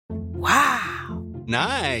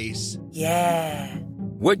Nice. Yeah.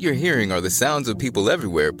 What you're hearing are the sounds of people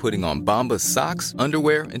everywhere putting on Bombas socks,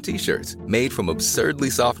 underwear, and T-shirts made from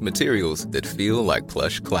absurdly soft materials that feel like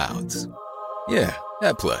plush clouds. Yeah,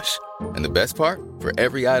 that plush. And the best part? For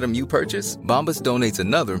every item you purchase, Bombas donates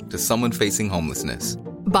another to someone facing homelessness.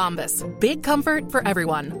 Bombas. Big comfort for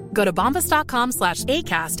everyone. Go to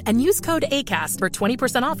bombas.com/ACAST and use code ACAST for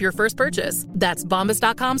 20% off your first purchase. That's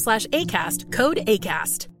bombas.com/ACAST. Code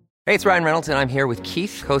ACAST. Hey, it's Ryan Reynolds, and I'm here with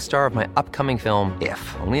Keith, co-star of my upcoming film,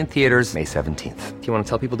 If, only in theaters May 17th. Do you want to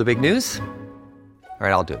tell people the big news? All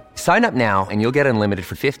right, I'll do it. Sign up now and you'll get unlimited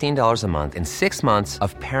for $15 a month and 6 months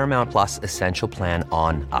of Paramount Plus Essential Plan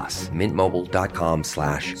on us.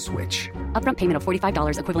 MintMobile.com/switch. Upfront payment of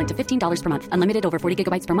 $45 equivalent to $15 per month. Unlimited over 40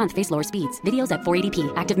 gigabytes per month. Face lower speeds. Videos at 480p.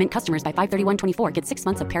 Active Mint customers by 531.24 get 6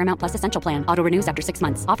 months of Paramount Plus Essential Plan. Auto renews after 6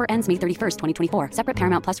 months. Offer ends May 31st, 2024. Separate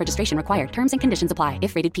Paramount Plus registration required. Terms and conditions apply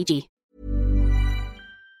if rated PG.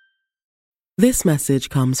 This message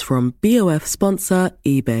comes from BOF sponsor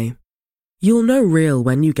eBay. You'll know real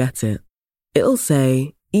when you get it. It'll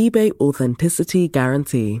say eBay Authenticity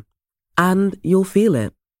Guarantee. And you'll feel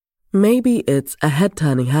it. Maybe it's a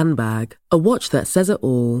head-turning handbag, a watch that says it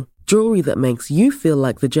all, jewelry that makes you feel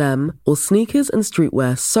like the gem, or sneakers and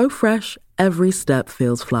streetwear so fresh every step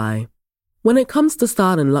feels fly. When it comes to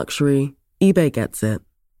style and luxury, eBay gets it.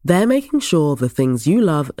 They're making sure the things you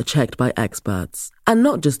love are checked by experts. And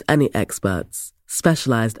not just any experts,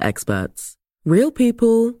 specialized experts. Real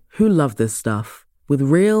people who love this stuff, with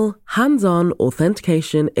real, hands-on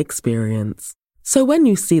authentication experience. So when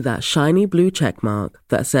you see that shiny blue checkmark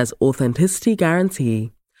that says Authenticity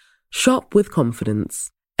Guarantee, shop with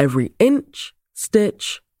confidence. Every inch,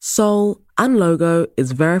 stitch, sole, and logo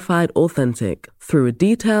is verified authentic through a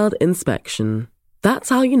detailed inspection. That's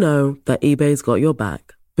how you know that eBay's got your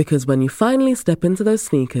back. Because when you finally step into those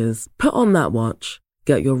sneakers, put on that watch,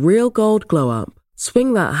 get your real gold glow up,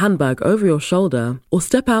 swing that handbag over your shoulder, or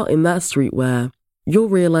step out in that streetwear, you'll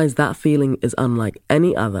realize that feeling is unlike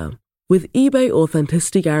any other. With eBay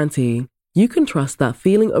Authenticity Guarantee, you can trust that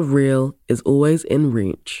feeling of real is always in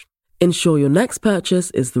reach. Ensure your next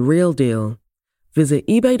purchase is the real deal. Visit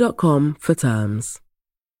ebay.com for terms.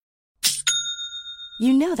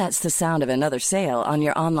 You know that's the sound of another sale on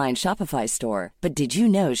your online Shopify store. But did you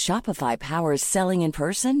know Shopify powers selling in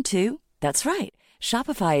person, too? That's right.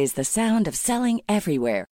 Shopify is the sound of selling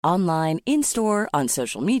everywhere. Online, in-store, on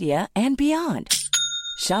social media, and beyond.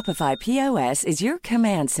 Shopify POS is your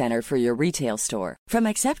command center for your retail store. From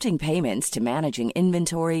accepting payments to managing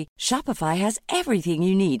inventory, Shopify has everything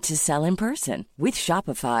you need to sell in person. With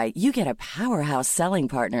Shopify, you get a powerhouse selling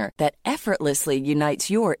partner that effortlessly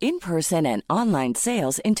unites your in-person and online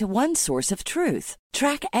sales into one source of truth.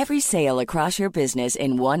 Track every sale across your business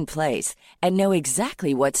in one place and know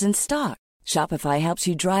exactly what's in stock. Shopify helps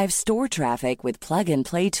you drive store traffic with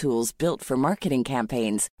plug-and-play tools built for marketing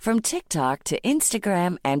campaigns, from TikTok to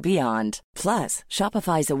Instagram and beyond. Plus,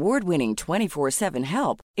 Shopify's award-winning 24/7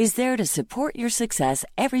 help is there to support your success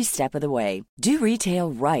every step of the way. Do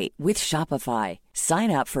retail right with Shopify. Sign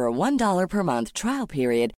up for a $1 per month trial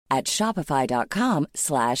period at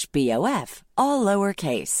shopify.com/BOF, all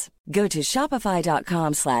lowercase. Go to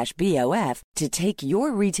shopify.com/BOF to take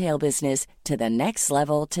your retail business to the next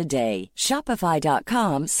level today.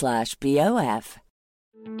 Shopify.com/BOF.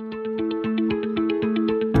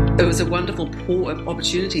 It was a wonderful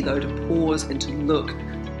opportunity, though, to pause and to look,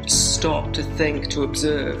 to stop, to think, to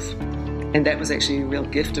observe. And that was actually a real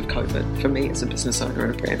gift of COVID for me as a business owner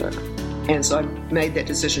and a brand owner. And so I made that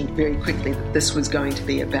decision very quickly that this was going to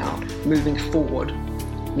be about moving forward,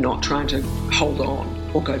 not trying to hold on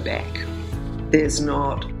or go back. There's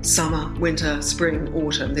not summer, winter, spring,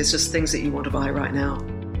 autumn. There's just things that you want to buy right now.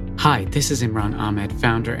 Hi, this is Imran Ahmed,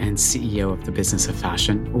 founder and CEO of The Business of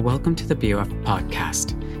Fashion. Welcome to the BOF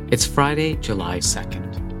podcast. It's Friday, July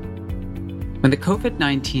 2nd. When the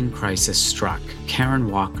COVID-19 crisis struck,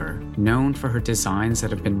 Karen Walker, known for her designs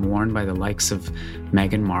that have been worn by the likes of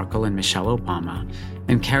Meghan Markle and Michelle Obama,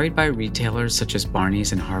 and carried by retailers such as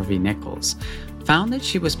Barney's and Harvey Nichols, found that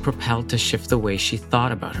she was propelled to shift the way she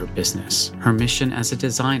thought about her business, her mission as a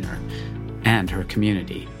designer, and her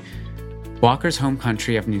community. Walker's home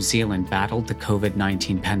country of New Zealand battled the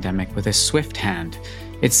COVID-19 pandemic with a swift hand.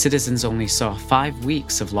 Its citizens only saw 5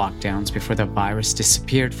 weeks of lockdowns before the virus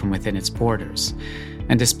disappeared from within its borders.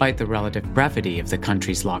 And despite the relative brevity of the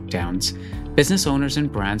country's lockdowns, business owners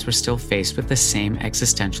and brands were still faced with the same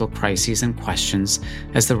existential crises and questions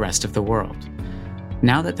as the rest of the world.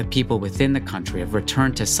 Now that the people within the country have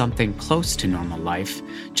returned to something close to normal life,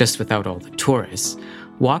 just without all the tourists,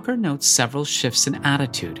 Walker notes several shifts in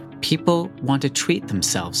attitude. People want to treat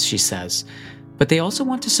themselves, she says, but they also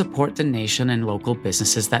want to support the nation and local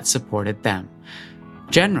businesses that supported them.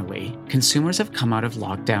 Generally, consumers have come out of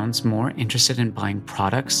lockdowns more interested in buying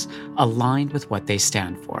products aligned with what they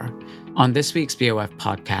stand for. On this week's BOF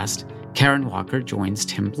podcast, Karen Walker joins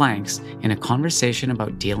Tim Blanks in a conversation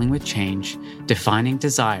about dealing with change, defining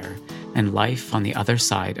desire, and life on the other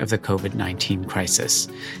side of the COVID-19 crisis.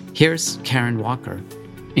 Here's Karen Walker,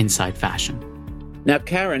 Inside Fashion. Now,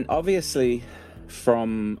 Karen, obviously,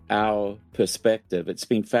 from our perspective, it's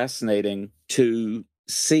been fascinating to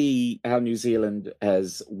see how New Zealand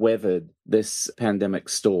has weathered this pandemic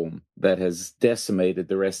storm that has decimated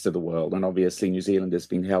the rest of the world. And obviously, New Zealand has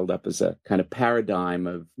been held up as a kind of paradigm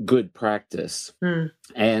of good practice.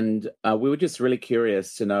 And we were just really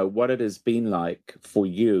curious to know what it has been like for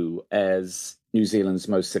you as New Zealand's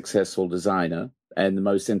most successful designer and the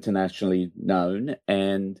most internationally known,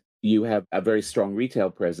 and you have a very strong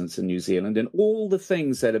retail presence in New Zealand, and all the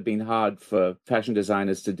things that have been hard for fashion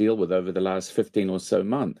designers to deal with over the last 15 or so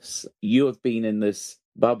months. You have been in this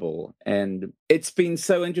bubble, and it's been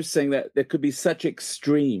so interesting that there could be such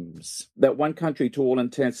extremes that one country, to all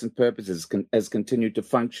intents and purposes, has continued to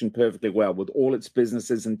function perfectly well with all its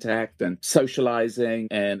businesses intact and socializing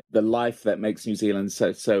and the life that makes New Zealand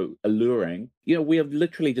so alluring. You know, we are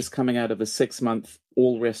literally just coming out of a 6-month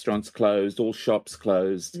all restaurants closed, all shops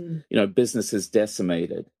closed, businesses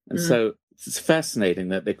decimated. And so it's fascinating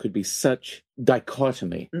that there could be such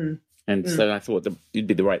dichotomy. And so I thought that you'd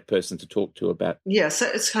be the right person to talk to about. Yeah, so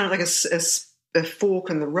it's kind of like a fork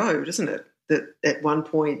in the road, isn't it? That at one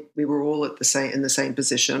point we were all in the same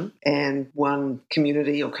position, and one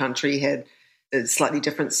community or country had a slightly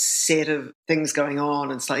different set of things going on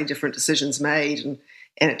and slightly different decisions made,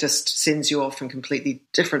 and it just sends you off in completely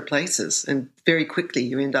different places, and very quickly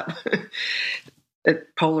you end up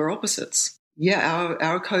at polar opposites. Yeah,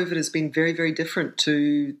 our COVID has been very, very different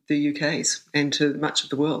to the UK's and to much of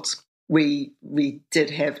the world's. We did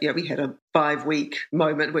have, we had a 5-week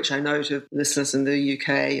moment, which I know to listeners in the UK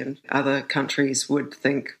and other countries would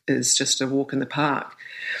think is just a walk in the park.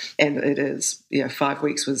 And it is. 5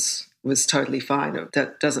 weeks was totally fine.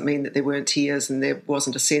 That doesn't mean that there weren't tears and there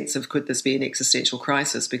wasn't a sense of, could this be an existential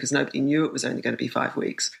crisis, because nobody knew it was only going to be 5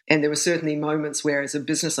 weeks. And there were certainly moments where, as a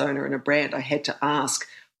business owner in a brand, I had to ask,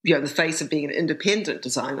 in the face of being an independent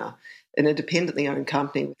designer, an independently owned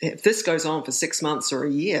company, if this goes on for 6 months or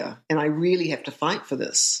a year and I really have to fight for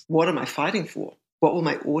this, what am I fighting for? What will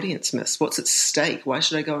my audience miss? What's at stake? Why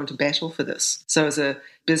should I go into battle for this? So as a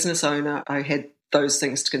business owner, I had those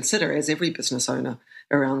things to consider, as every business owner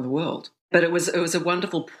around the world. But it was a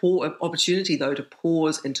wonderful opportunity, though, to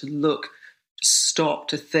pause and to look, to stop,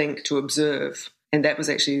 to think, to observe. And that was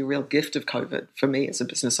actually a real gift of COVID for me as a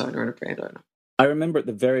business owner and a brand owner. I remember at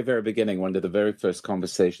the very, very beginning, one of the very first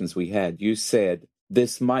conversations we had, you said,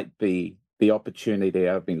 this might be the opportunity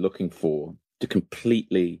I've been looking for to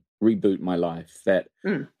completely reboot my life, that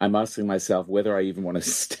I'm asking myself whether I even want to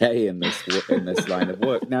stay in this line of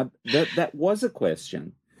work. Now, that was a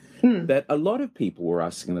question that a lot of people were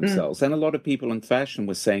asking themselves, and a lot of people in fashion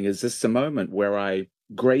were saying, is this a moment where I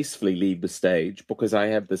gracefully leave the stage because I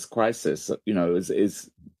have this crisis, is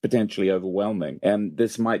potentially overwhelming, and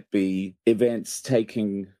this might be events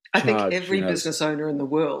taking charge. I think every business owner in the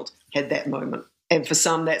world had that moment, and for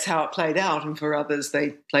some that's how it played out, and for others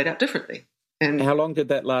they played out differently. And how long did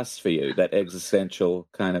that last for you, that existential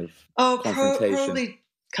kind of confrontation? Probably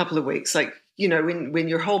a couple of weeks. Like, when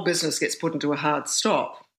your whole business gets put into a hard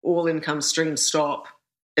stop, all income streams stop,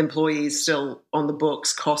 employees still on the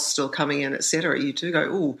books, costs still coming in, etc., you do go,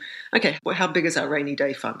 oh, okay, well, how big is our rainy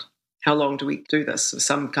day fund? How long do we do this? For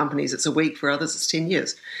some companies, it's a week. For others, it's 10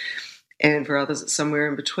 years. And for others, it's somewhere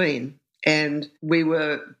in between. And we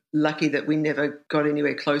were lucky that we never got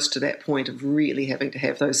anywhere close to that point of really having to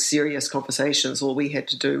have those serious conversations. All we had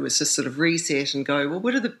to do was just sort of reset and go, well,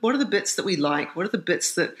 what are the bits that we like? What are the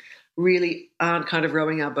bits that really aren't kind of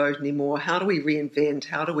rowing our boat anymore? How do we reinvent?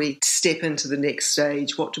 How do we step into the next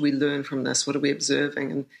stage? What do we learn from this? What are we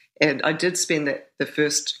observing? And I did spend the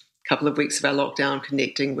first couple of weeks of our lockdown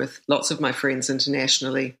connecting with lots of my friends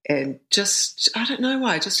internationally, and just, I don't know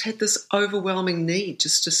why, I just had this overwhelming need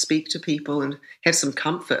just to speak to people and have some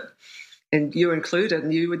comfort. And you included,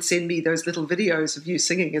 and you would send me those little videos of you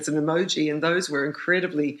singing as an emoji, and those were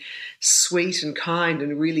incredibly sweet and kind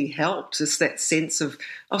and really helped. Just that sense of,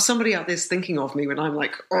 oh, somebody out there's thinking of me when I'm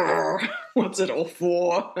like, oh, what's it all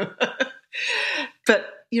for?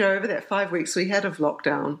 But, over that 5 weeks we had of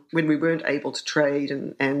lockdown, when we weren't able to trade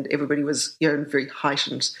and everybody was, in a very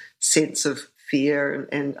heightened sense of fear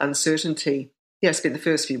and uncertainty, I spent the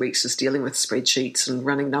first few weeks just dealing with spreadsheets and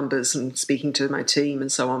running numbers and speaking to my team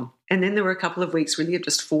and so on. And then there were a couple of weeks really of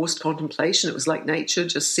just forced contemplation. It was like nature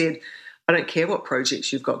just said, I don't care what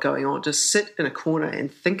projects you've got going on, just sit in a corner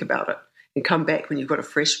and think about it and come back when you've got a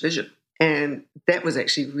fresh vision. And that was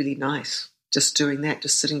actually really nice, just doing that,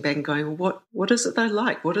 just sitting back and going, well, what is it that I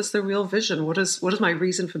like? What is the real vision? What is my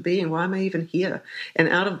reason for being? Why am I even here? And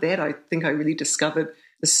out of that, I think I really discovered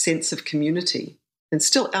a sense of community, and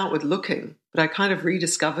still outward looking, but I kind of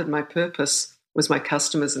rediscovered my purpose was my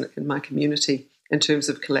customers and my community in terms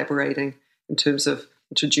of collaborating, in terms of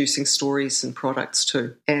introducing stories and products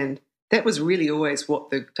too. And that was really always what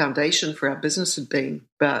the foundation for our business had been,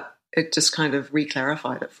 but it just kind of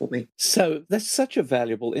re-clarified it for me. So that's such a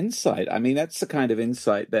valuable insight. I mean, that's the kind of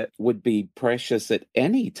insight that would be precious at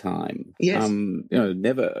any time. Yes.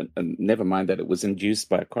 Never mind that it was induced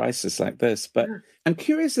by a crisis like this. But I'm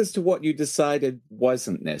curious as to what you decided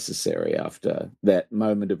wasn't necessary after that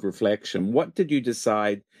moment of reflection. What did you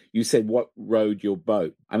decide? You said what rode your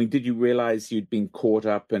boat? I mean, did you realize you'd been caught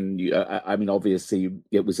up and, obviously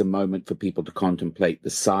it was a moment for people to contemplate the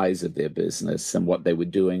size of their business and what they were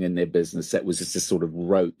doing in their business. That was just a sort of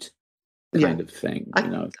rote kind of thing,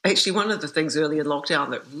 Actually, one of the things early in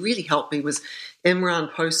lockdown that really helped me was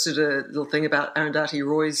Imran posted a little thing about Arundhati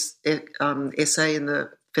Roy's essay in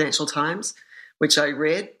the Financial Times, which I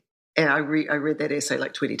read, and I read that essay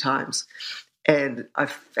like 20 times. And I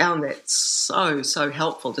found that so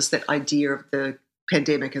helpful, just that idea of the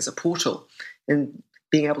pandemic as a portal and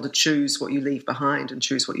being able to choose what you leave behind and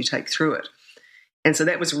choose what you take through it. And so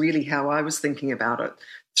that was really how I was thinking about it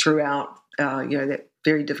throughout, that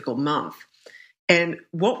very difficult month. And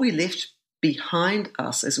what we left behind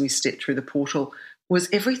us as we stepped through the portal was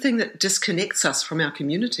everything that disconnects us from our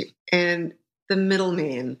community. And the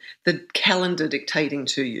middleman, the calendar dictating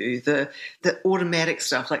to you, the automatic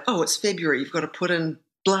stuff like, oh, it's February, you've got to put in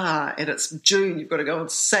blah, and it's June, you've got to go on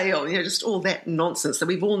sale, just all that nonsense that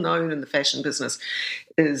we've all known in the fashion business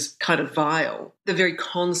is kind of vile. The very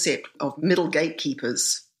concept of middle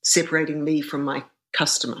gatekeepers separating me from my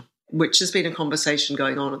customer, which has been a conversation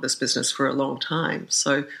going on in this business for a long time.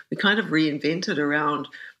 So we kind of reinvented around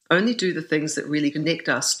only do the things that really connect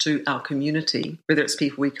us to our community, whether it's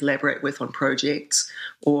people we collaborate with on projects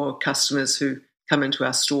or customers who come into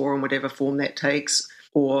our store in whatever form that takes,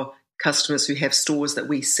 or customers who have stores that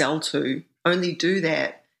we sell to. Only do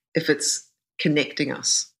that if it's connecting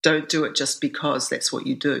us. Don't do it just because that's what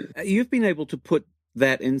you do. You've been able to put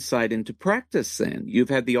that insight into practice then. You've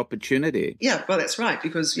had the opportunity. Yeah, well, that's right,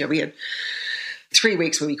 because we had 3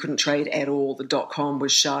 weeks where we couldn't trade at all. The .com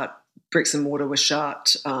was shut. Bricks and mortar was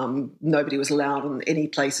shut. Nobody was allowed in any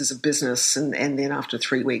places of business. And then after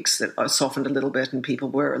 3 weeks, that softened a little bit and people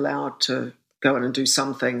were allowed to go in and do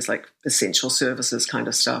some things like essential services kind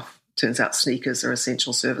of stuff. Turns out sneakers are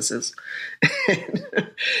essential services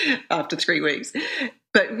after 3 weeks.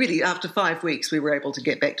 But really, after 5 weeks, we were able to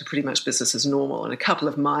get back to pretty much business as normal, and a couple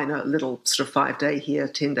of minor little sort of 5-day here,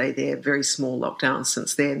 10-day there, very small lockdowns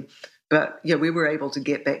since then. But we were able to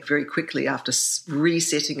get back very quickly after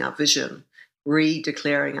resetting our vision,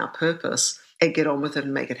 redeclaring our purpose, and get on with it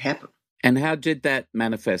and make it happen. And how did that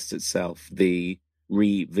manifest itself, the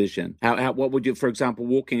revision? How what would you, for example,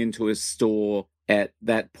 walking into a store at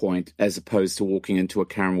that point as opposed to walking into a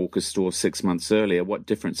Karen Walker store 6 months earlier, what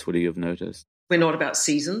difference would you have noticed? We're not about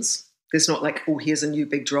seasons. There's not like, oh, here's a new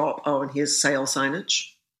big drop. Oh, and here's sale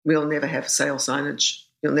signage. We'll never have sale signage.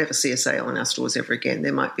 You'll never see a sale in our stores ever again.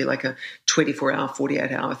 There might be like a 24-hour,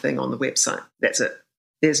 48-hour thing on the website. That's it.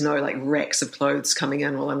 There's no like racks of clothes coming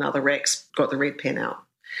in while another rack's got the red pen out.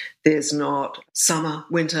 There's not summer,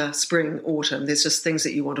 winter, spring, autumn. There's just things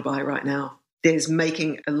that you want to buy right now. There's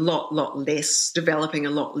making a lot less, developing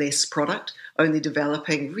a lot less product, only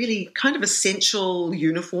developing really kind of essential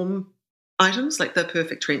uniform items like the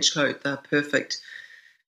perfect trench coat, the perfect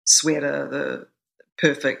sweater, the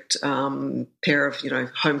perfect pair of,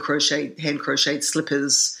 hand crocheted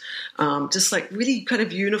slippers, just like really kind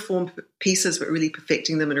of uniform pieces, but really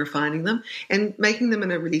perfecting them and refining them and making them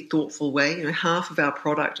in a really thoughtful way. Half of our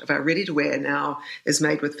product, of our ready-to-wear now, is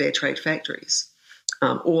made with fair trade factories.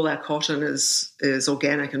 All our cotton is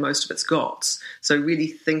organic and most of it's GOTS. So really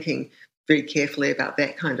thinking very carefully about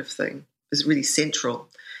that kind of thing is really central.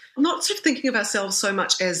 Not sort of thinking of ourselves so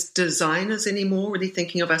much as designers anymore, really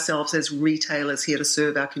thinking of ourselves as retailers here to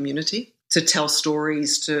serve our community, to tell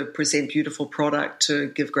stories, to present beautiful product, to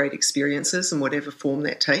give great experiences in whatever form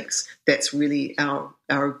that takes. That's really our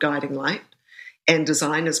guiding light. And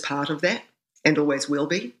design is part of that and always will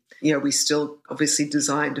be. We still obviously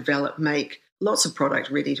design, develop, make lots of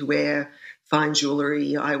product ready to wear, fine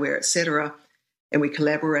jewellery, eyewear, etc. And we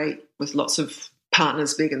collaborate with lots of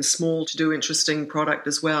partners big and small to do interesting product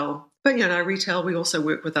as well. But, you know, in our retail, we also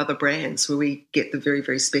work with other brands where we get the very,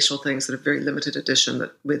 very special things that are very limited edition,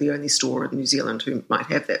 that we're the only store in New Zealand who might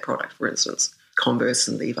have that product, for instance. Converse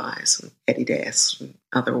and Levi's and Adidas and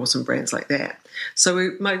other awesome brands like that. So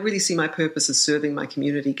I really see my purpose as serving my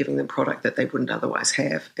community, giving them product that they wouldn't otherwise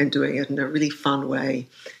have, and doing it in a really fun way,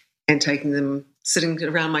 and taking them, sitting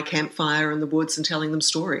around my campfire in the woods and telling them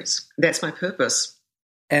stories. That's my purpose.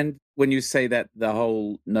 And when you say that, the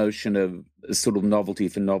whole notion of sort of novelty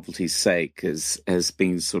for novelty's sake has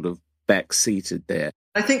been sort of backseated there.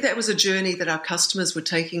 I think that was a journey that our customers were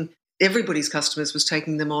taking, everybody's customers was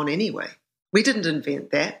taking them on anyway. We didn't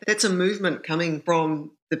invent that. That's a movement coming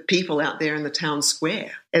from the people out there in the town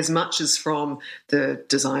square, as much as from the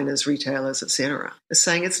designers, retailers, etc. It's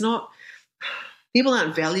saying it's not, people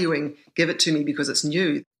aren't valuing, give it to me because it's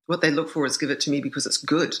new. What they look for is give it to me because it's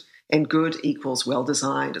good. And good equals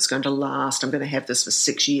well-designed. It's going to last. I'm going to have this for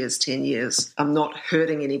 6 years, 10 years. I'm not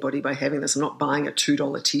hurting anybody by having this. I'm not buying a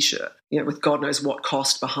 $2 T-shirt, you know, with God knows what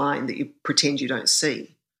cost behind that you pretend you don't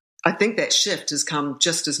see. I think that shift has come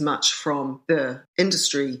just as much from the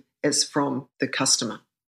industry as from the customer.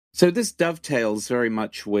 So this dovetails very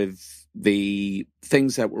much with the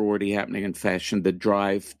things that were already happening in fashion, the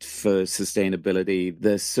drive for sustainability,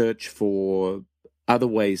 the search for other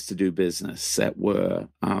ways to do business that were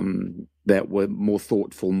more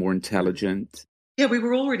thoughtful, more intelligent. Yeah, we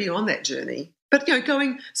were already on that journey, but you know,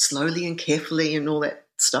 going slowly and carefully and all that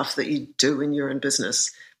stuff that you do when you're in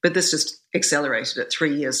business. But this just accelerated it.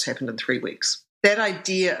 3 years happened in 3 weeks. That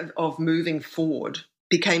idea of moving forward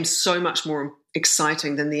became so much more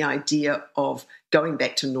exciting than the idea of going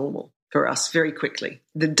back to normal for us very quickly.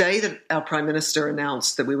 The day that our Prime Minister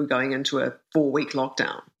announced that we were going into a 4-week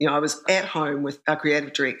lockdown, you know, I was at home with our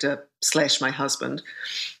creative director / my husband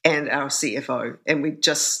and our CFO, and we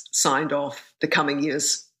just signed off the coming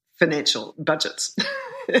year's financial budgets.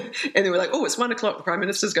 And they were like, oh, it's 1 o'clock, the Prime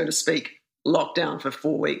Minister's going to speak, lockdown for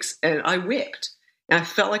 4 weeks. And I wept. And I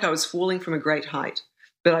felt like I was falling from a great height,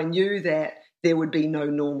 but I knew that there would be no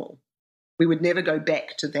normal. We would never go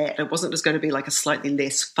back to that. It wasn't just going to be like a slightly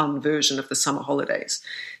less fun version of the summer holidays.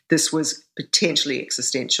 This was potentially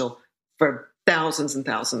existential for thousands and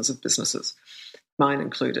thousands of businesses, mine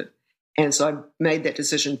included. And so I made that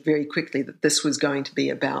decision very quickly that this was going to be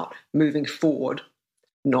about moving forward,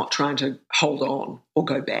 not trying to hold on or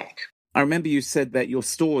go back. I remember you said that your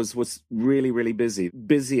stores was really, really busy,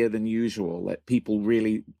 busier than usual, that people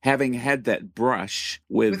really, having had that brush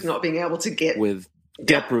with not being able to get... with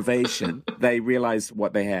deprivation, they realized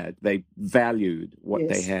what they had. They valued what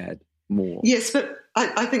they had more. Yes, but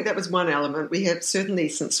I think that was one element. We have certainly,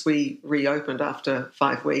 since we reopened after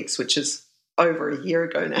 5 weeks, which is over a year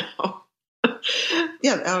ago now,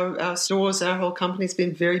 our stores, our whole company's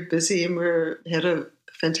been very busy, and had a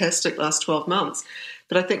fantastic last 12 months.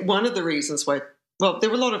 But I think one of the reasons why, well, there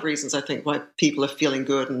were a lot of reasons, I think, why people are feeling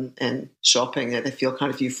good and shopping. They feel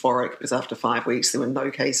kind of euphoric because after 5 weeks there were no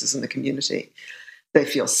cases in the community. They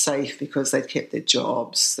feel safe because they've kept their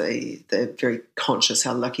jobs. They're very conscious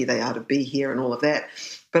how lucky they are to be here and all of that.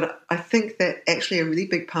 But I think that actually a really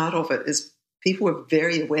big part of it is people were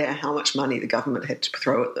very aware how much money the government had to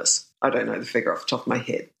throw at this. I don't know the figure off the top of my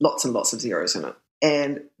head. Lots and lots of zeros in it.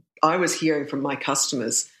 And I was hearing from my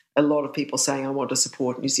customers a lot of people saying, I want to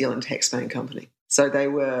support New Zealand taxpaying company. So they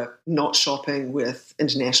were not shopping with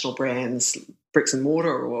international brands, bricks and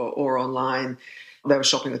mortar or online. They were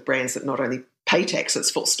shopping with brands that not only pay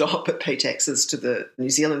taxes, full stop, but pay taxes to the New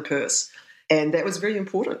Zealand purse. And that was very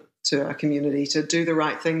important to our community, to do the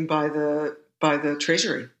right thing by the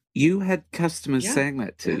Treasury. You had customers saying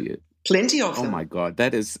that to you? Plenty of them. Oh my God,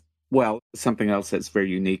 that is, well, something else that's very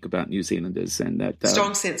unique about New Zealanders, and that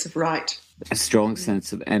strong sense of right. A strong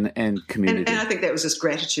sense of and community. And I think that was just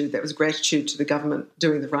gratitude. That was gratitude to the government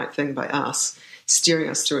doing the right thing by us, steering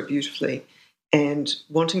us through it beautifully, and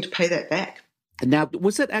wanting to pay that back. Now,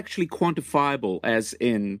 was it actually quantifiable, as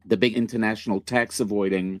in the big international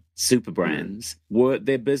tax-avoiding super brands? Were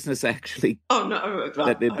their business actually... Oh, no.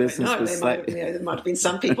 That their business was... There might have been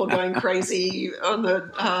some people going crazy on the,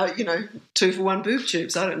 2-for-1 boob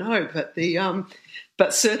tubes. I don't know.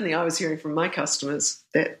 But certainly I was hearing from my customers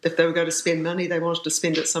that if they were going to spend money, they wanted to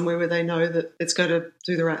spend it somewhere where they know that it's going to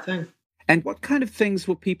do the right thing. And what kind of things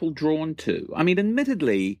were people drawn to? I mean,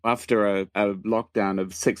 admittedly, after a lockdown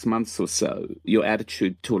of 6 months or so, your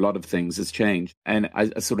attitude to a lot of things has changed. And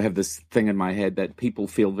I sort of have this thing in my head that people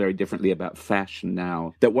feel very differently about fashion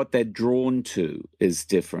now, that what they're drawn to is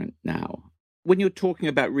different now. When you're talking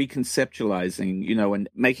about reconceptualizing, and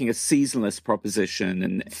making a seasonless proposition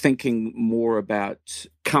and thinking more about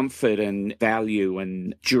comfort and value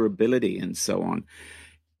and durability and so on,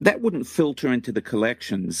 that wouldn't filter into the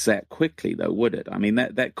collections that quickly, though, would it? I mean,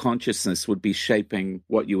 that consciousness would be shaping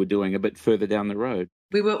what you were doing a bit further down the road.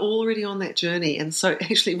 We were already on that journey. And so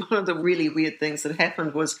actually one of the really weird things that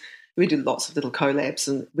happened was we did lots of little collabs,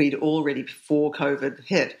 and we'd already, before COVID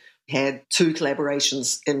hit, had 2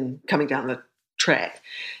 collaborations coming down the track.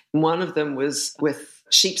 One of them was with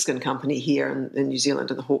sheepskin company here in New Zealand,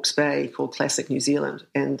 in the Hawke's Bay, called Classic New Zealand.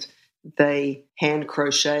 And they hand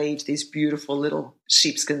crocheted these beautiful little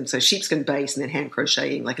sheepskin base, and then hand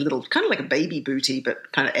crocheting like a little, kind of like a baby bootie,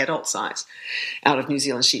 but kind of adult size, out of New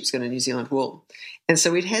Zealand sheepskin and New Zealand wool. And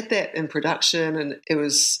so we'd had that in production, and it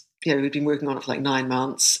was, we'd been working on it for like 9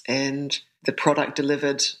 months, and the product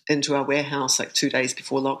delivered into our warehouse like 2 days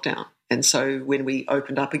before lockdown. And so when we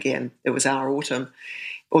opened up again, it was our autumn,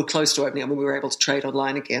 or close to opening up, when we were able to trade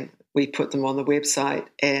online again. We put them on the website,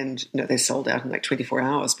 and they sold out in like 24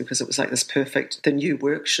 hours because it was like this perfect, the new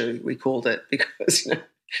work shoe, we called it, because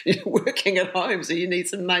you're working at home, so you need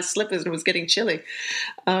some nice slippers, and it was getting chilly.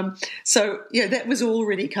 That was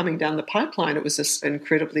already coming down the pipeline. It was this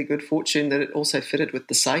incredibly good fortune that it also fitted with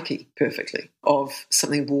the psyche perfectly, of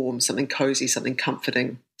something warm, something cozy, something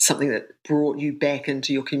comforting, something that brought you back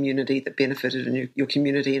into your community, that benefited in your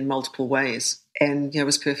community in multiple ways. And it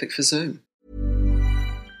was perfect for Zoom.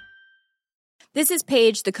 This is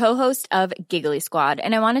Paige, the co-host of Giggly Squad,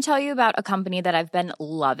 and I want to tell you about a company that I've been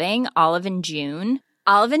loving, Olive & June.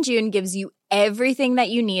 Olive & June gives you everything that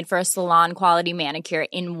you need for a salon-quality manicure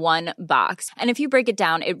in one box. And if you break it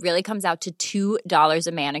down, it really comes out to $2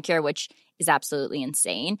 a manicure, which is absolutely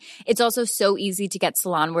insane. It's also so easy to get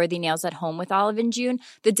salon-worthy nails at home with Olive & June.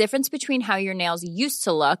 The difference between how your nails used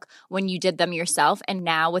to look when you did them yourself and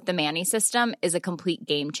now with the Mani system is a complete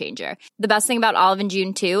game changer. The best thing about Olive &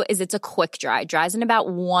 June, too, is it's a quick dry. Dries in about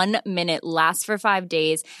 1 minute, lasts for 5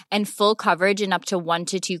 days, and full coverage in up to 1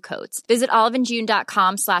 to 2 coats. Visit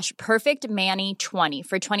oliveandjune.com/perfectmani20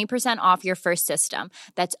 for 20% off your first system.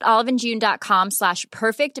 That's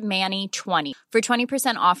oliveandjune.com/perfectmani20 for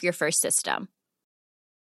 20% off your first system.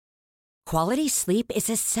 Quality sleep is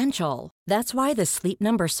essential. That's why the Sleep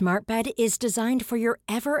Number Smart Bed is designed for your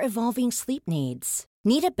ever-evolving sleep needs.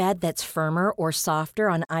 Need a bed that's firmer or softer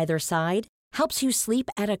on either side? Helps you sleep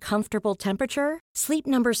at a comfortable temperature? Sleep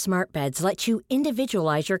Number Smart Beds let you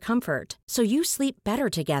individualize your comfort, so you sleep better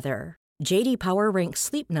together. J.D. Power ranks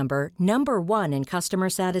Sleep Number number 1 in customer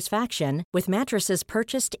satisfaction with mattresses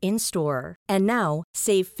purchased in-store. And now,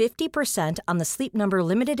 save 50% on the Sleep Number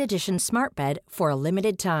Limited Edition Smart Bed for a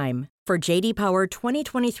limited time. For J.D. Power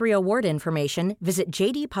 2023 award information, visit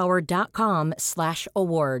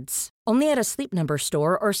jdpower.com/awards. Only at a Sleep Number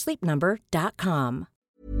store or sleepnumber.com.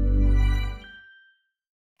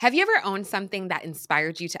 Have you ever owned something that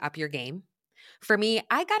inspired you to up your game? For me,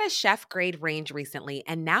 I got a chef-grade range recently,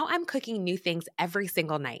 and now I'm cooking new things every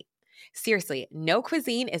single night. Seriously, no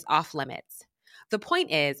cuisine is off limits. The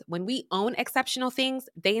point is, when we own exceptional things,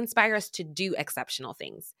 they inspire us to do exceptional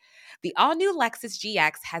things. The all-new Lexus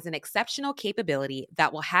GX has an exceptional capability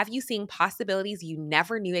that will have you seeing possibilities you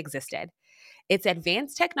never knew existed. Its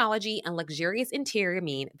advanced technology and luxurious interior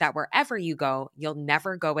mean that wherever you go, you'll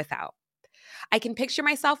never go without. I can picture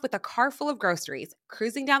myself with a car full of groceries,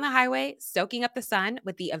 cruising down the highway, soaking up the sun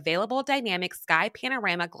with the available dynamic sky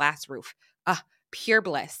panorama glass roof. Pure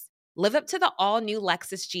bliss. Live up to the all-new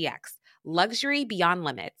Lexus GX. Luxury beyond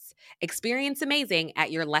limits. Experience amazing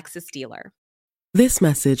at your Lexus dealer. This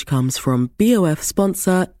message comes from BOF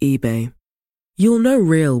sponsor eBay. You'll know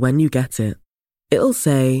real when you get it. It'll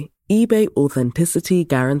say eBay Authenticity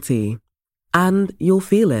Guarantee. And you'll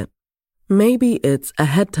feel it. Maybe it's a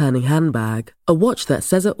head-turning handbag, a watch that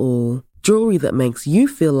says it all, jewelry that makes you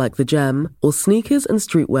feel like the gem, or sneakers and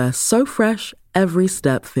streetwear so fresh every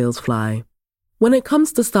step feels fly. When it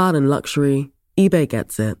comes to style and luxury, eBay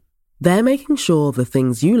gets it. They're making sure the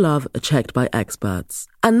things you love are checked by experts.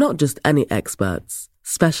 And not just any experts,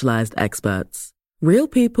 specialized experts. Real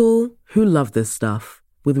people who love this stuff,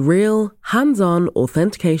 with real, hands-on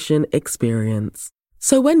authentication experience.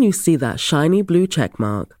 So when you see that shiny blue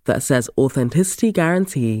checkmark that says Authenticity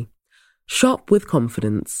Guarantee, shop with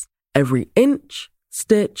confidence. Every inch,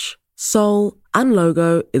 stitch, sole, and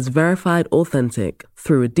logo is verified authentic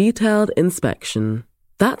through a detailed inspection.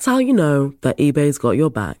 That's how you know that eBay's got your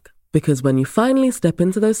back. Because when you finally step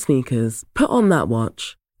into those sneakers, put on that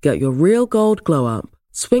watch, get your real gold glow up,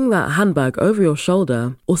 swing that handbag over your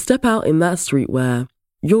shoulder, or step out in that streetwear,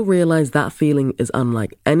 you'll realize that feeling is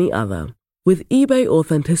unlike any other. With eBay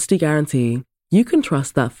Authenticity Guarantee, you can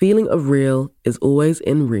trust that feeling of real is always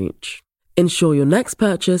in reach. Ensure your next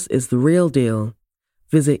purchase is the real deal.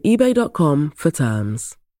 Visit ebay.com for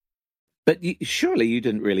terms. But surely you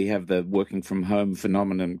didn't really have the working from home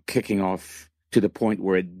phenomenon kicking off to the point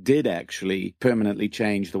where it did actually permanently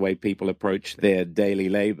change the way people approach their daily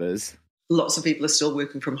labors. Lots of people are still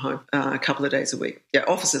working from home a couple of days a week. Yeah,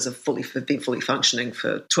 offices have been fully functioning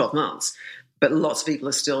for 12 months, but lots of people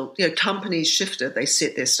are still, companies shifted, they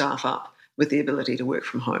set their staff up with the ability to work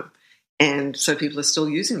from home. And so people are still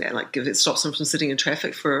using that. Like if it stops them from sitting in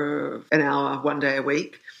traffic for an hour, 1 day a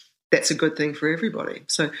week, that's a good thing for everybody.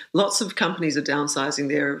 So lots of companies are downsizing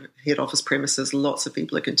their head office premises. Lots of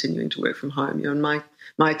people are continuing to work from home. In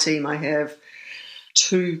my team, I have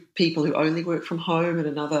 2 people who only work from home and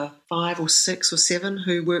another 5 or 6 or 7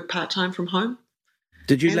 who work part-time from home.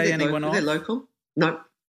 Did you lay anyone off? They're local. No,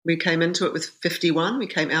 we came into it with 51. We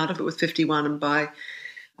came out of it with 51, and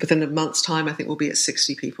within a month's time, I think we'll be at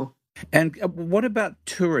 60 people. And what about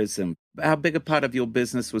tourism? How big a part of your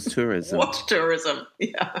business was tourism? What tourism?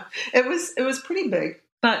 Yeah, it was pretty big.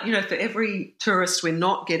 But, for every tourist we're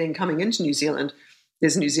not getting coming into New Zealand,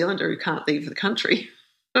 there's a New Zealander who can't leave the country.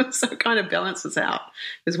 So it kind of balances out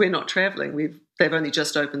because we're not travelling. They've only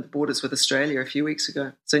just opened the borders with Australia a few weeks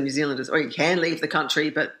ago. So New Zealanders, you can leave the country,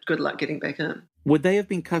 but good luck getting back in. Would they have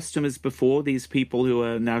been customers before, these people who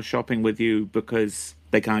are now shopping with you because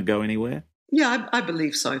they can't go anywhere? Yeah, I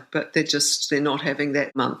believe so, but they're not having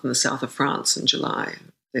that month in the south of France in July.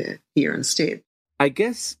 They're here instead. I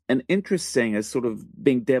guess an interesting, as sort of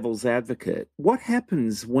being devil's advocate, what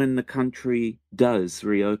happens when the country does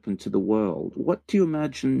reopen to the world? What do you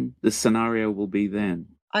imagine the scenario will be then?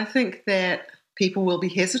 I think that people will be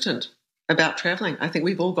hesitant about travelling. I think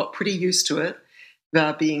we've all got pretty used to it,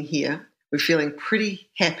 being here. We're feeling pretty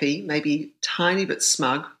happy, maybe tiny bit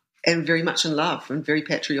smug, and very much in love and very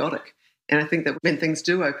patriotic. And I think that when things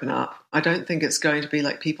do open up, I don't think it's going to be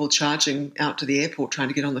like people charging out to the airport trying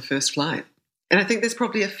to get on the first flight. And I think there's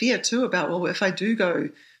probably a fear too about, well, if I do go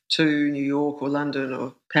to New York or London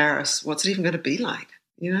or Paris, what's it even going to be like?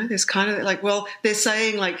 There's kind of like, well, they're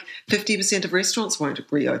saying like 50% of restaurants won't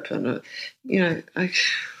reopen.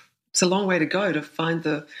 It's a long way to go to find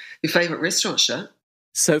your favourite restaurant shut.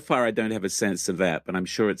 So far, I don't have a sense of that, but I'm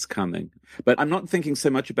sure it's coming. But I'm not thinking so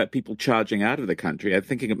much about people charging out of the country. I'm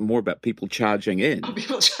thinking more about people charging in. Oh,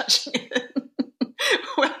 people charging in.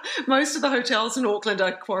 Well, most of the hotels in Auckland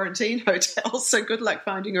are quarantine hotels, so good luck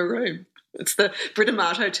finding a room. It's the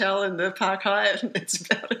Britomart Hotel and the Park Hyatt, and that's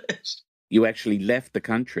about it. You actually left the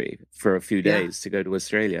country for a few days to go to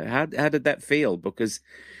Australia. How did that feel? Because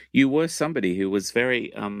you were somebody who was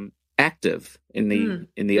very active in the old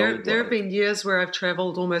world. There have been years where I've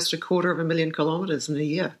travelled almost 250,000 kilometres in a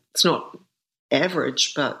year. It's not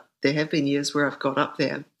average, but there have been years where I've got up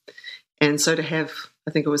there. And so to have,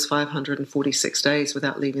 I think it was 546 days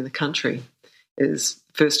without leaving the country is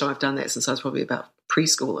the first time I've done that since I was probably about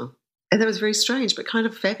preschooler. And that was very strange, but kind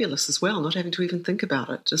of fabulous as well, not having to even think about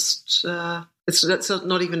it. Just it's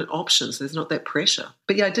not even an option, so there's not that pressure.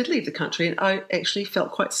 But yeah, I did leave the country, and I actually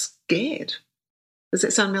felt quite scared. Does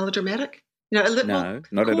that sound melodramatic? A little no,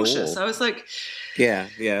 not cautious. at all. I was like, yeah.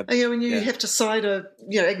 When you have to sign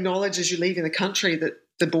acknowledge as you're leaving the country that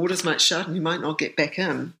the borders might shut and you might not get back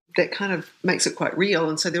in, that kind of makes it quite real.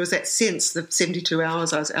 And so there was that sense, the 72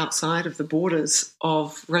 hours I was outside of the borders,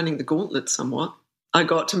 of running the gauntlet somewhat. I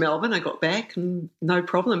got to Melbourne, I got back, and no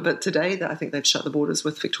problem. But today, I think they've shut the borders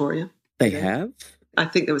with Victoria. They have? I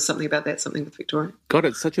think there was something about that, something with Victoria. God,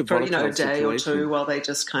 it's such a volatile a day situation. Or two while they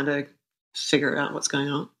just kind of figure out what's going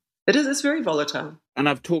on. It's very volatile. And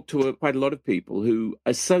I've talked to quite a lot of people who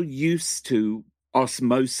are so used to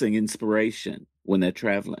osmosing inspiration when they're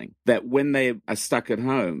traveling that when they are stuck at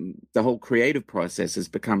home, the whole creative process has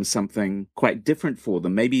become something quite different for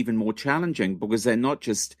them, maybe even more challenging, because they're not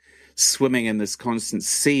just swimming in this constant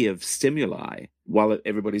sea of stimuli while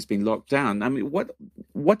everybody's been locked down. I mean,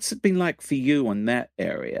 what's it been like for you on that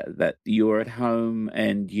area, that you're at home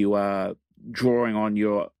and you are drawing on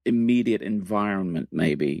your immediate environment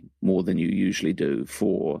maybe more than you usually do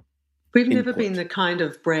for We've input? never been the kind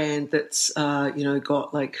of brand that's,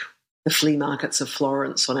 got like the flea markets of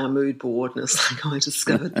Florence on our mood board, and it's like, I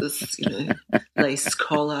discovered this, lace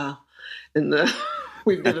collar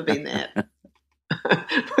we've never been that.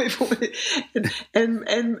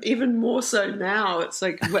 and even more so now, it's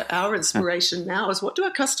like our inspiration now is, what do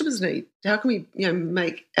our customers need? How can we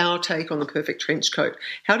make our take on the perfect trench coat?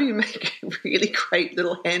 How do you make really great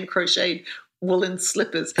little hand crocheted woolen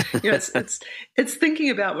slippers? It's thinking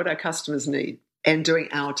about what our customers need and doing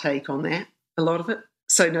our take on that, a lot of it.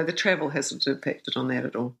 So, no, the travel hasn't impacted on that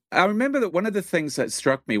at all. I remember that one of the things that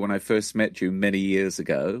struck me when I first met you many years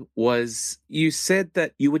ago was you said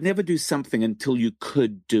that you would never do something until you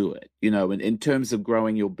could do it. You know, in terms of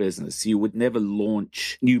growing your business, you would never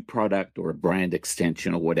launch new product or a brand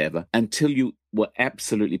extension or whatever until you were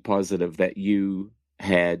absolutely positive that you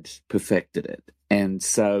had perfected it. And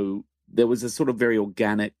so there was a sort of very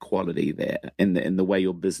organic quality there in the way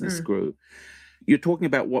your business grew. You're talking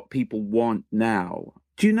about what people want now.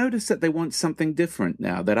 Do you notice that they want something different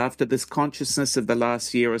now, that after this consciousness of the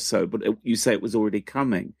last year or so, but you say it was already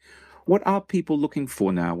coming, what are people looking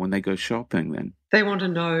for now when they go shopping then? They want to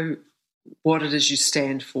know what it is you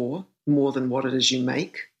stand for more than what it is you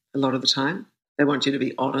make a lot of the time. They want you to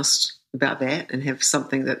be honest about that and have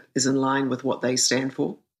something that is in line with what they stand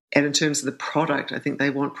for. And in terms of the product, I think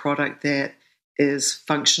they want product that is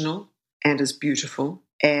functional and is beautiful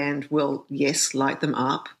and will, yes, light them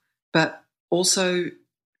up, but also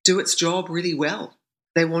do its job really well.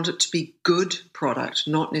 They want it to be good product,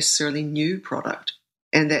 not necessarily new product.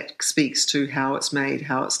 And that speaks to how it's made,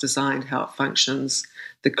 how it's designed, how it functions,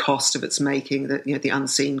 the cost of its making, the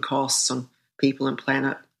unseen costs on people and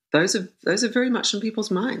planet. Those are very much in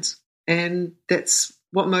people's minds. And that's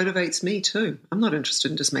what motivates me too. I'm not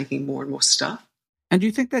interested in just making more and more stuff. And do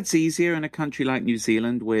you think that's easier in a country like New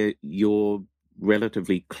Zealand where you're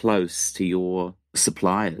relatively close to your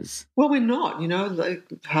suppliers? Well, we're not. Like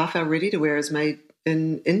half our ready-to-wear is made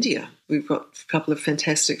in India. We've got a couple of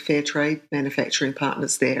fantastic fair trade manufacturing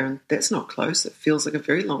partners there, and that's not close. It feels like a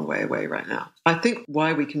very long way away right now. I think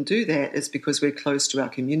why we can do that is because we're close to our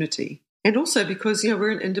community, and also because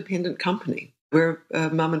we're an independent company. We're a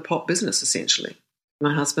mum and pop business, essentially.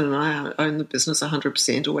 My husband and I own the business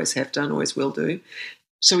 100%, always have done, always will do.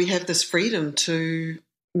 So we have this freedom to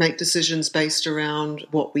make decisions based around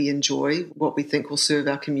what we enjoy, what we think will serve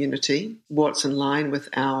our community, what's in line with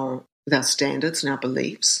our standards and our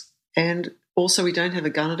beliefs. And also we don't have a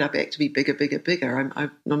gun at our back to be bigger, bigger, bigger.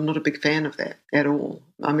 I'm not a big fan of that at all.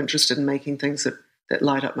 I'm interested in making things that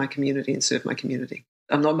light up my community and serve my community.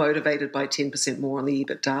 I'm not motivated by 10% more on the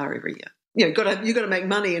EBITDA every year. You've got to make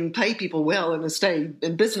money and pay people well and stay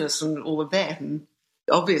in business and all of that, and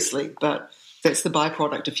obviously, but that's the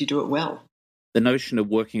byproduct if you do it well. The notion of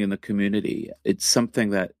working in the community, it's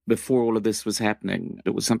something that before all of this was happening,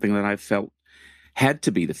 it was something that I felt had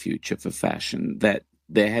to be the future for fashion, that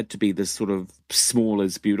there had to be this sort of small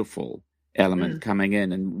is beautiful element coming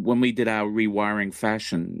in. And when we did our Rewiring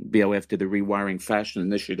Fashion, BOF did the Rewiring Fashion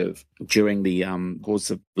initiative during the course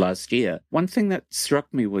of last year, one thing that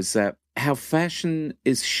struck me was that how fashion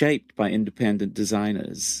is shaped by independent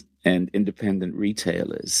designers and independent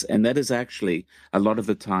retailers. And that is actually a lot of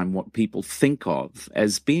the time what people think of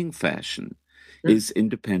as being fashion is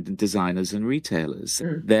independent designers and retailers.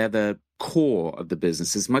 They're the core of the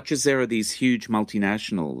business. As much as there are these huge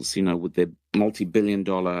multinationals, with their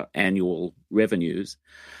multi-billion-dollar annual revenues,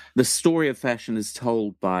 the story of fashion is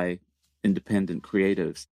told by independent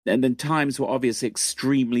creatives. And then times were obviously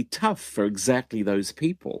extremely tough for exactly those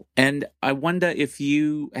people. And I wonder if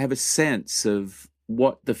you have a sense of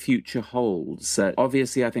what the future holds.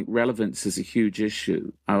 Obviously, I think relevance is a huge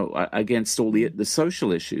issue against all the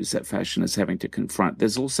social issues that fashion is having to confront.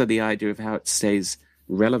 There's also the idea of how it stays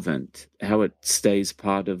relevant, how it stays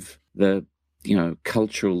part of the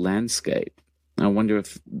cultural landscape. I wonder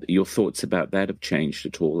if your thoughts about that have changed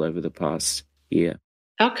at all over the past year.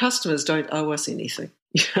 Our customers don't owe us anything.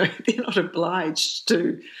 They're not obliged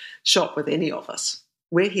to shop with any of us.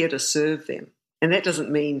 We're here to serve them. And that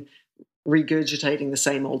doesn't mean regurgitating the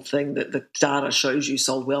same old thing that the data shows you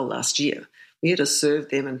sold well last year. We're here to serve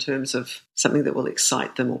them in terms of something that will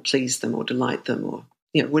excite them or please them or delight them or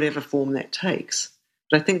whatever form that takes.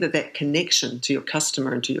 But I think that connection to your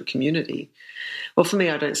customer and to your community, well, for me,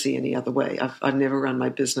 I don't see any other way. I've never run my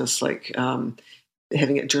business like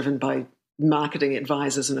having it driven by marketing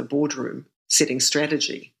advisors in a boardroom setting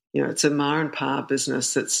strategy. It's a ma and pa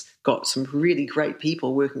business that's got some really great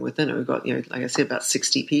people working within it. We've got, like I said, about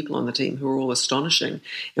 60 people on the team who are all astonishing.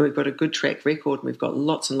 And we've got a good track record and we've got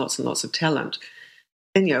lots and lots and lots of talent.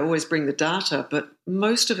 And, always bring the data, but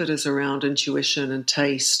most of it is around intuition and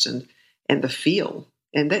taste and the feel.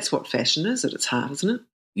 And that's what fashion is at its heart, isn't it?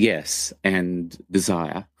 Yes, and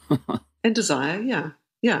desire. And desire,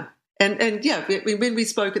 yeah. And when we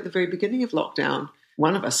spoke at the very beginning of lockdown,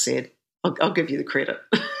 one of us said, I'll give you the credit.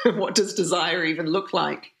 What does desire even look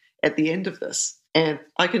like at the end of this? And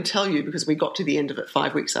I can tell you, because we got to the end of it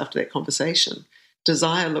 5 weeks after that conversation,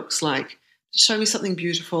 desire looks like, show me something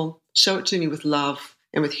beautiful, show it to me with love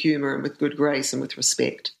and with humor and with good grace and with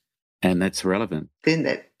respect. And that's relevant. Then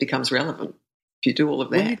that becomes relevant if you do all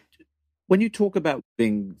of that. When you talk about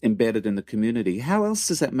being embedded in the community, how else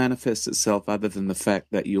does that manifest itself other than the fact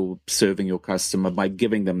that you're serving your customer by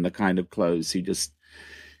giving them the kind of clothes you just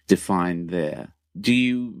defined there? Do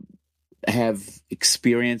you have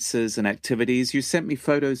experiences and activities? You sent me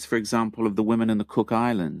photos, for example, of the women in the Cook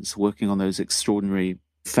Islands working on those extraordinary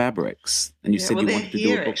fabrics, and you said you wanted to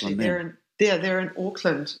do a book on them. They're in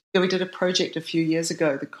Auckland. We did a project a few years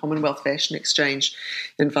ago. The Commonwealth Fashion Exchange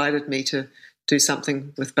invited me to do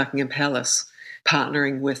something with Buckingham Palace,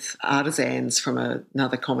 partnering with artisans from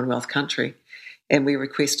another Commonwealth country. And we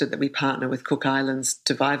requested that we partner with Cook Islands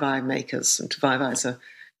Tevaiwai makers. And Tevaiwai is a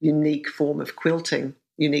unique form of quilting,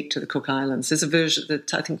 unique to the Cook Islands. There's a version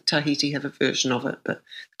that I think Tahiti have a version of it, but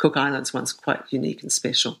the Cook Islands one's quite unique and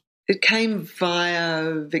special. It came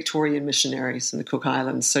via Victorian missionaries in the Cook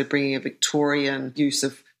Islands, so bringing a Victorian use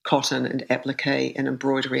of cotton and applique and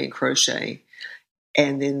embroidery and crochet.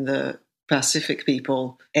 And then the Pacific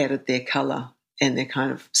people added their colour and their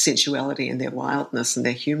kind of sensuality and their wildness and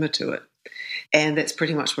their humour to it. And that's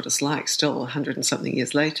pretty much what it's like still 100 and something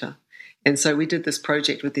years later. And so we did this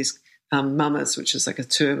project with these mamas, which is like a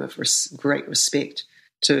term of great respect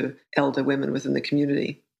to elder women within the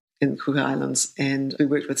community in the Cook Islands. And we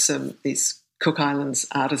worked with these Cook Islands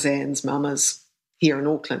artisans, mamas here in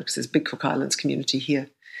Auckland, because there's a big Cook Islands community here,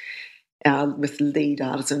 with the lead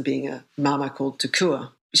artisan being a mama called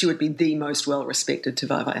Tukua. She would be the most well-respected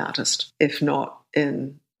Tevaiwai artist, if not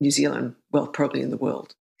in New Zealand, well, probably in the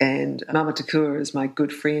world. And Mama Tukua is my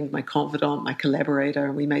good friend, my confidant, my collaborator,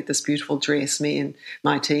 and we made this beautiful dress, me and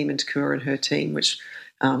my team, and Tukua and her team, which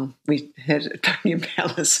we had at Buckingham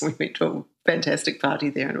Palace. We went to a fantastic party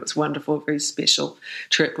there, and it was wonderful, a very special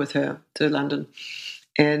trip with her to London.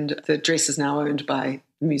 And the dress is now owned by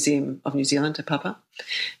the Museum of New Zealand, Te Papa.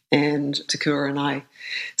 And Tukua and I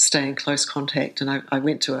stay in close contact. And I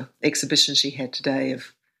went to an exhibition she had today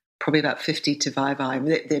of probably about 50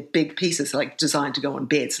 Tevaiwai. They're big pieces, like designed to go on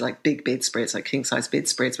beds, like big bedspreads, like king-size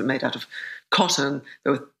bedspreads, but made out of cotton,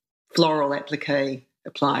 but with floral applique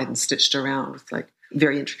applied and stitched around with like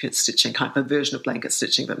very intricate stitching, kind of a version of blanket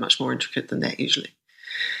stitching, but much more intricate than that usually.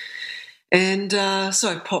 And so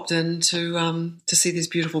I popped in to see these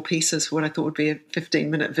beautiful pieces for what I thought would be a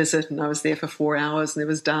 15-minute visit, and I was there for 4 hours, and there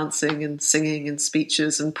was dancing and singing and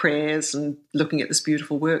speeches and prayers and looking at this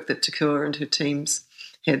beautiful work that Tukua and her teams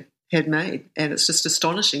had made. And it's just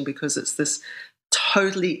astonishing because it's this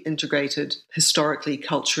totally integrated historically,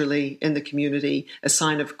 culturally in the community. A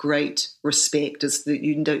sign of great respect is that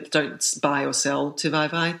you don't buy or sell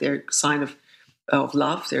Tevaiwai. They're a sign of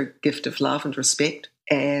love. They're a gift of love and respect.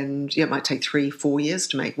 And it might take 3-4 years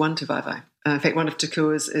to make one Tevaiwai. In fact, one of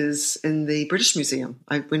Tukua's is in the British Museum.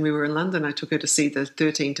 When we were in London, I took her to see the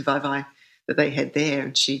 13 Tevaiwai that they had there,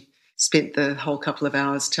 and she spent the whole couple of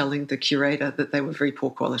hours telling the curator that they were very poor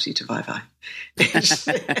quality Tevaiwai.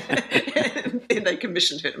 And they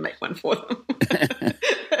commissioned her to make one for them.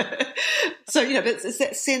 So, but it's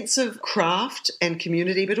that sense of craft and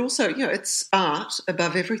community, but also, it's art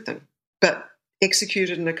above everything, but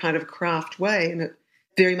executed in a kind of craft way, and it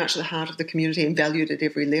very much at the heart of the community and valued at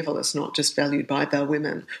every level. It's not just valued by the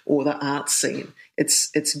women or the art scene.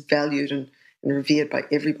 It's valued and revered by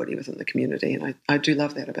everybody within the community, and I do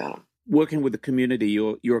love that about it. Working with the community,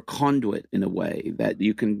 you're a conduit in a way that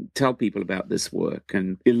you can tell people about this work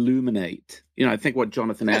and illuminate. I think what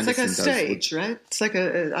Jonathan Anderson does. It's like a stage, right? It's like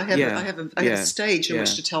I have a stage in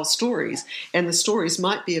which to tell stories, and the stories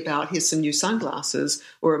might be about here's some new sunglasses,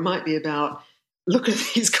 or it might be about look at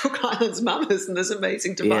these Cook Islands mamas and this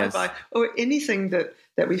amazing Tevaiwai, or anything that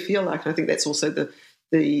we feel like. And I think that's also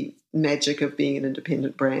the magic of being an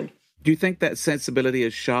independent brand. Do you think that sensibility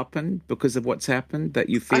is sharpened because of what's happened, that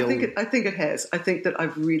you feel? I think it has. I think that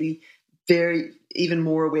I've really even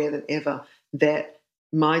more aware than ever that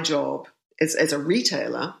my job as a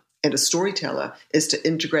retailer and a storyteller is to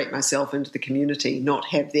integrate myself into the community, not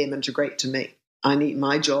have them integrate to me.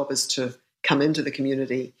 My job is to come into the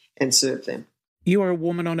community and serve them. You are a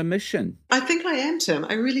woman on a mission. I think I am, Tim.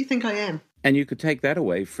 I really think I am. And you could take that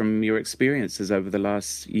away from your experiences over the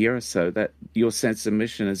last year or so, that your sense of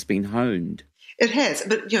mission has been honed. It has,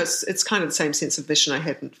 but it's kind of the same sense of mission I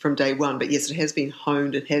had from day one. But yes, it has been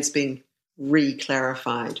honed. It has been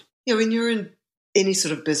re-clarified. When you're in any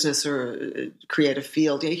sort of business or creative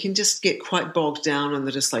field, you can just get quite bogged down on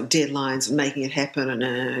the just like deadlines and making it happen,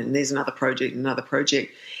 and there's another project.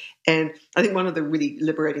 And I think one of the really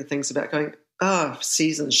liberating things about going,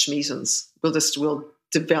 seasons, schmeasons, we'll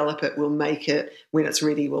develop it, we'll make it. When it's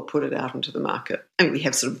ready, we'll put it out into the market. I mean, we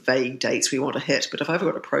have sort of vague dates we want to hit, but if I've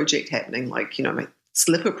got a project happening, like, my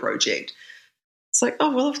slipper project, it's like,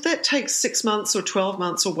 if that takes 6 months or 12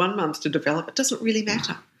 months or 1 month to develop, it doesn't really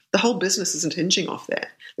matter. The whole business isn't hinging off that.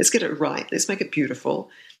 Let's get it right. Let's make it beautiful.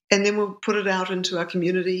 And then we'll put it out into our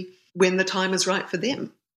community when the time is right for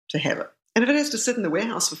them to have it. And if it has to sit in the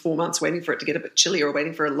warehouse for 4 months waiting for it to get a bit chilly or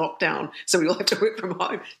waiting for a lockdown so we all have to work from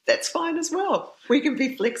home, that's fine as well. We can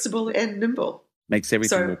be flexible and nimble. Makes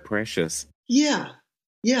everything more precious. Yeah.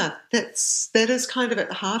 That is kind of at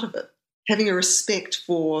the heart of it. Having a respect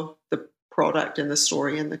for the product and the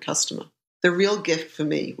story and the customer. The real gift for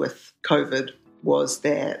me with COVID was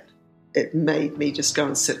that it made me just go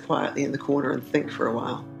and sit quietly in the corner and think for a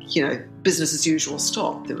while. Business as usual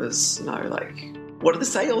stopped. There was what are the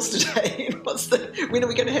sales today? When are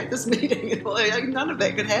we going to have this meeting? None of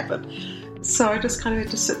that could happen. So I just kind of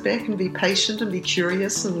had to sit back and be patient and be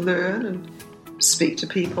curious and learn and speak to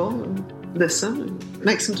people and listen and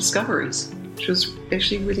make some discoveries, which was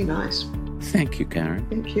actually really nice. Thank you, Karen.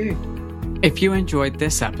 Thank you. If you enjoyed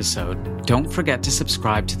this episode, don't forget to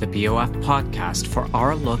subscribe to the BOF podcast for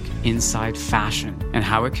our look inside fashion and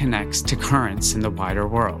how it connects to currents in the wider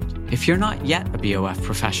world. If you're not yet a BOF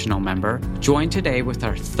professional member, join today with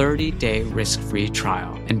our 30-day risk-free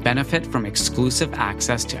trial and benefit from exclusive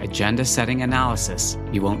access to agenda-setting analysis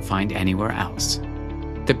you won't find anywhere else.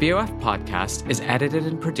 The BOF podcast is edited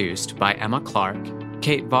and produced by Emma Clark,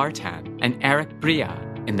 Kate Vartan, and Eric Bria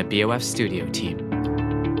in the BOF studio team.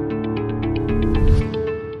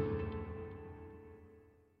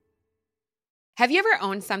 Have you ever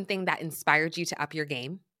owned something that inspired you to up your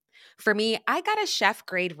game? For me, I got a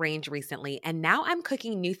chef-grade range recently, and now I'm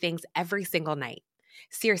cooking new things every single night.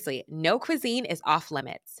 Seriously, no cuisine is off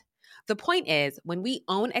limits. The point is, when we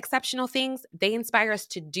own exceptional things, they inspire us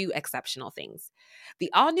to do exceptional things.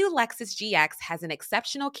 The all-new Lexus GX has an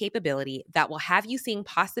exceptional capability that will have you seeing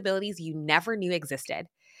possibilities you never knew existed.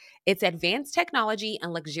 Its advanced technology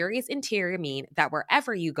and luxurious interior mean that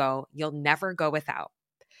wherever you go, you'll never go without.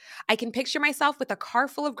 I can picture myself with a car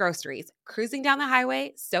full of groceries, cruising down the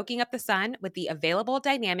highway, soaking up the sun with the available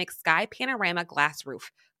dynamic sky panorama glass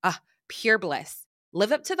roof. Pure bliss.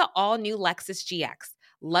 Live up to the all-new Lexus GX.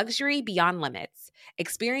 Luxury beyond limits.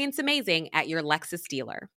 Experience amazing at your Lexus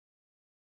dealer.